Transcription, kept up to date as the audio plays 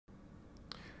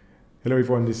Hello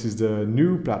everyone, this is the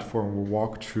new platform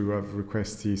walkthrough of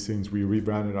Requesty since we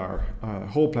rebranded our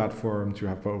whole platform to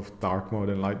have both dark mode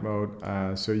and light mode.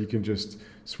 So you can just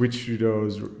switch to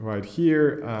those right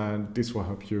here, and this will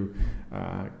help you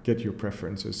get your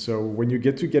preferences. So when you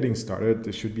get to getting started,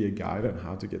 there should be a guide on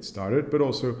how to get started, but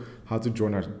also how to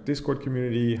join our Discord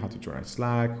community, how to join our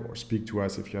Slack, or speak to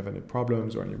us if you have any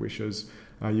problems or any wishes.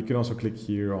 You can also click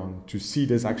here on to see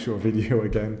this actual video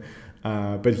again.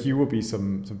 But here will be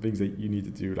some things that you need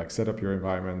to do, like set up your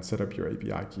environment, set up your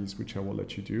API keys, which I will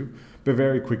let you do. But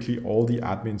very quickly, all the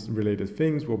admin related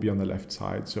things will be on the left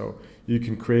side. So you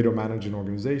can create or manage an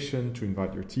organization to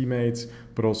invite your teammates,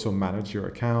 but also manage your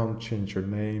account, change your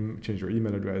name, change your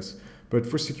email address. But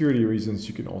for security reasons,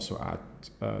 you can also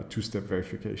add two-step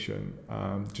verification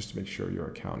just to make sure your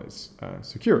account is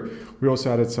secure. We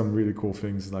also added some really cool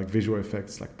things like visual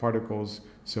effects, like particles.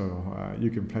 So you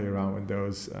can play around with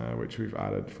those, which we've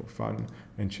added for fun,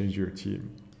 and change your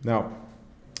team. Now,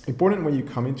 important when you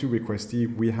come into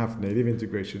Requesty, we have native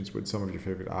integrations with some of your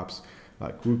favorite apps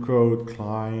like Groq,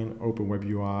 Klein,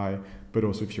 OpenWebUI, but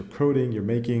also if you're coding, you're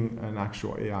making an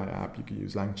actual AI app, you can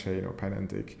use LangChain or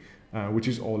Pydantic, which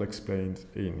is all explained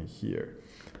in here.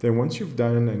 Then once you've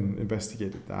done and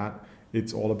investigated that,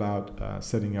 it's all about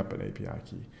setting up an API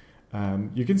key.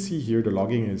 You can see here the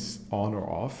logging is on or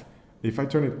off. If I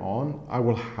turn it on, I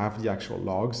will have the actual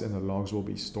logs, and the logs will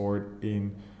be stored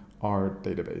in our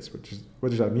database, what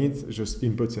does that mean? It's just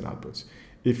inputs and outputs.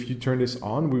 If you turn this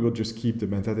on, we will just keep the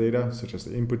metadata, such as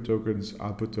the input tokens,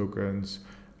 output tokens,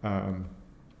 and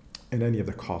any of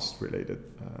the cost-related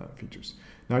features.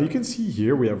 Now you can see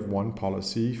here we have one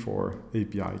policy for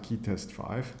API key test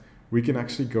 5. We can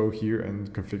actually go here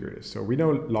and configure this. So we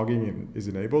know logging is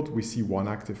enabled. We see one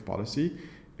active policy,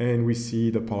 and we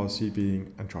see the policy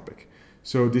being Anthropic.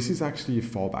 So this is actually a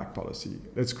fallback policy.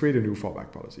 Let's create a new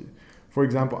fallback policy. For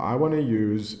example, I want to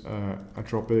use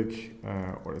Anthropic,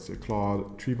 or let's say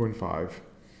Claude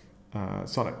 3.5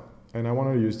 Sonnet, and I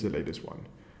want to use the latest one.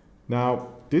 Now,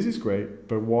 this is great,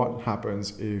 but what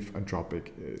happens if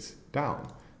Anthropic is down?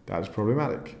 That is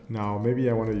problematic. Now, maybe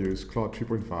I want to use Claude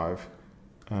 3.5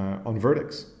 on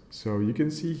Vertex. So you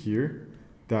can see here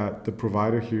that the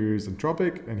provider here is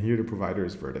Anthropic, and here the provider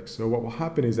is Vertex. So what will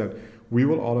happen is that we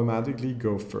will automatically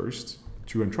go first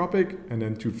to Anthropic and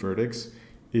then to Vertex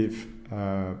if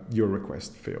your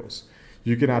request fails.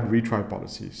 You can add retry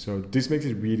policies. So this makes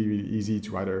it really, really easy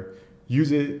to either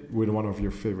use it with one of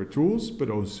your favorite tools, but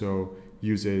also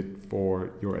use it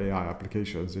for your AI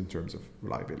applications in terms of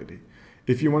reliability.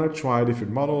 If you want to try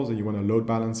different models and you want to load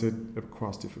balance it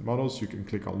across different models, you can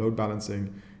click on load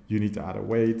balancing. You need to add a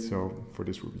weight. So for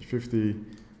this would be 50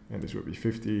 and this would be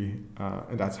 50.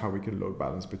 And that's how we can load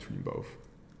balance between both.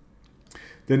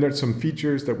 Then there's some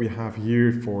features that we have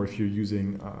here for if you're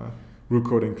using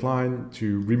Groq and Klein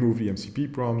to remove the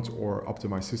MCP prompt or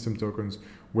optimize system tokens,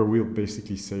 where we'll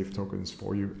basically save tokens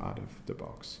for you out of the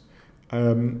box.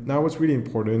 Now what's really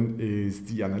important is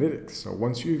the analytics. So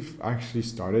once you've actually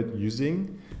started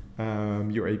using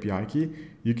your API key,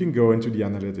 you can go into the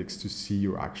analytics to see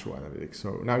your actual analytics.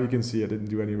 So now you can see I didn't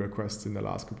do any requests in the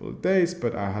last couple of days,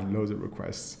 but I had loads of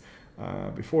requests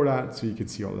before that, so you can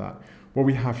see all that. What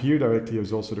we have here directly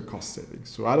is also the cost savings.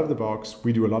 So out of the box,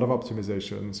 we do a lot of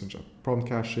optimizations, such as prompt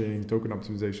caching, token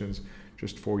optimizations,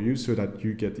 just for you, so that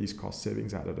you get these cost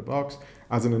savings out of the box.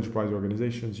 As an enterprise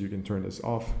organization, you can turn this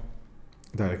off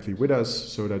directly with us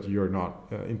so that you're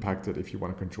not impacted if you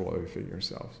want to control everything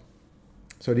yourselves.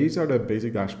 So these are the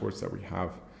basic dashboards that we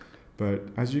have. But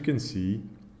as you can see,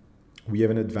 we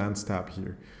have an advanced tab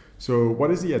here. So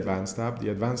what is the advanced tab?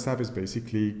 The advanced tab is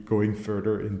basically going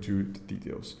further into the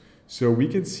details. So we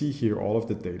can see here all of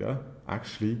the data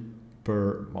actually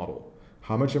per model.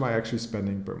 How much am I actually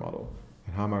spending per model?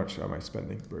 And how much am I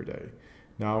spending per day?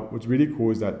 Now, what's really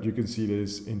cool is that you can see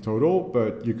this in total,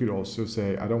 but you could also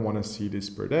say, I don't want to see this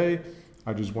per day.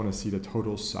 I just want to see the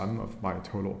total sum of my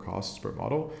total costs per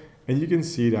model. And you can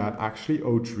see that actually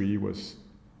O3 was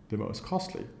the most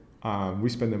costly. We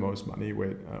spend the most money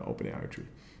with OpenAI O3.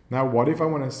 Now, what if I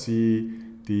want to see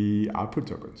the output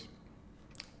tokens?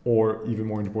 Or even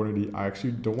more importantly, I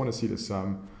actually don't want to see the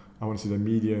sum. I want to see the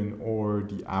median or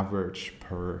the average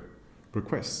per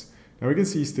request. Now we can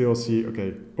still see,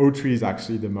 okay, O3 is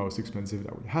actually the most expensive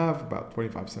that we have, about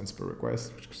 25 cents per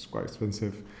request, which is quite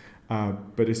expensive.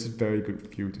 But it's very good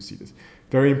for you to see this.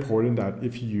 Very important that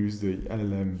if you use the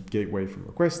LLM gateway from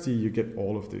Requesty, you get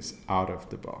all of this out of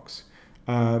the box.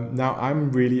 Now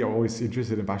I'm really always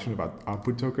interested and passionate about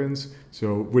output tokens.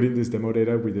 So within this demo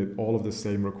data, we did all of the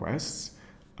same requests.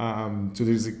 So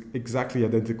there's exactly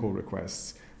identical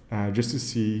requests. just to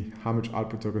see how much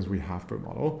output tokens we have per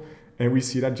model. And we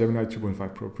see that Gemini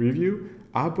 2.5 Pro Preview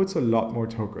outputs a lot more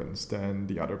tokens than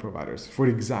the other providers for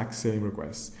the exact same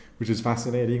requests, which is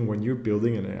fascinating. When you're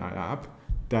building an AI app,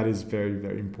 that is very,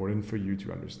 very important for you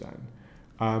to understand.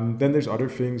 Then there's other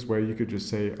things where you could just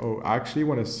say, oh, I actually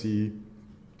want to see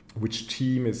which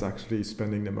team is actually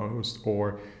spending the most,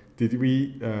 or did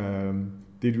we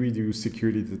do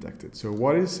security detected? So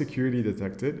what is security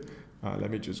detected?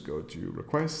 Let me just go to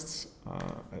requests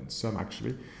and some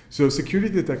actually. So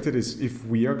security detected is if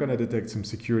we are going to detect some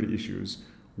security issues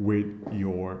with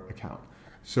your account.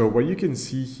 So what you can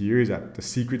see here is that the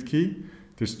secret key,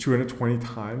 there's 220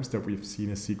 times that we've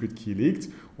seen a secret key leaked,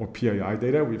 or PII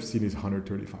data we've seen is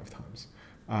 135 times.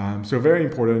 So very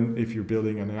important if you're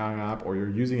building an AI app or you're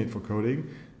using it for coding,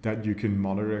 that you can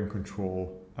monitor and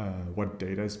control what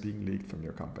data is being leaked from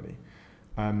your company.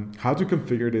 How to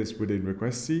configure this within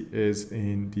Requesty is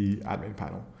in the admin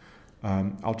panel.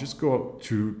 I'll just go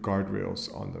to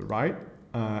guardrails on the right.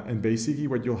 And basically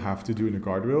what you'll have to do in the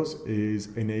guardrails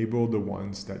is enable the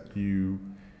ones that you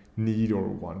need or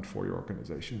want for your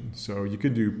organization. So you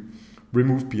can do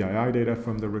remove PII data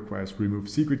from the request, remove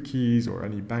secret keys or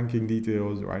any banking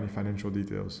details or any financial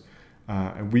details.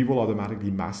 And we will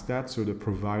automatically mask that so the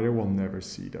provider will never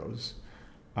see those,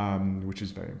 which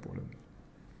is very important.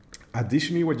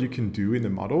 Additionally, what you can do in the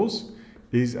models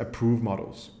is approve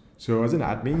models. So as an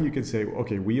admin, you can say,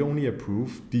 okay, we only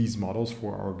approve these models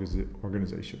for our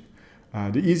organization.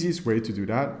 The easiest way to do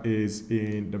that is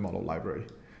in the model library.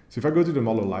 So if I go to the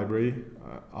model library,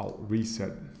 I'll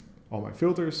reset all my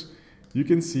filters. You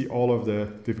can see all of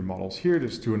the different models here.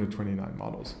 There's 229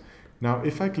 models. Now,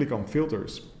 if I click on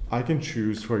filters, I can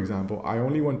choose, for example, I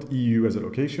only want EU as a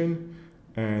location,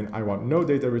 and I want no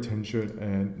data retention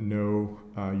and no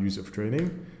use of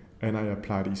training. And I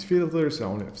apply these filters. I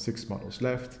only have 6 models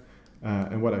left.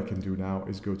 And what I can do now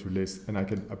is go to list, and I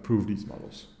can approve these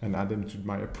models and add them to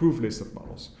my approved list of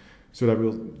models. So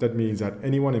that means that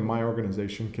anyone in my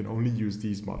organization can only use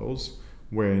these models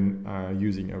when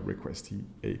using a Requesty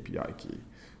API key.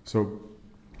 So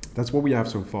that's what we have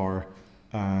so far.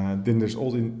 Then there's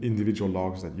all the individual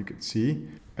logs that you can see.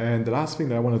 And the last thing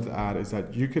that I wanted to add is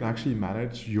that you can actually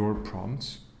manage your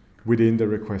prompts within the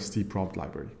Requesty prompt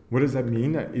library. What does that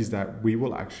mean? Is that we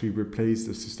will actually replace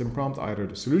the system prompt, either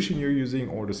the solution you're using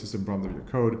or the system prompt of your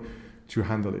code, to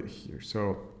handle it here.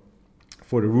 So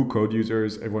for the root code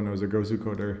users, everyone knows the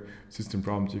GoToCoder system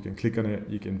prompt. You can click on it,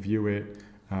 you can view it,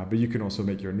 but you can also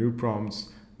make your new prompts.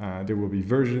 There will be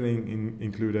versioning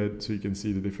included, so you can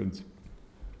see the different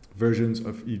versions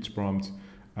of each prompt,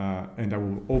 and that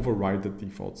will override the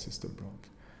default system prompt.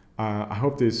 I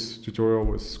hope this tutorial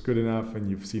was good enough and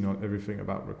you've seen everything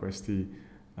about Requesty,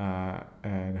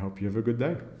 and I hope you have a good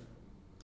day.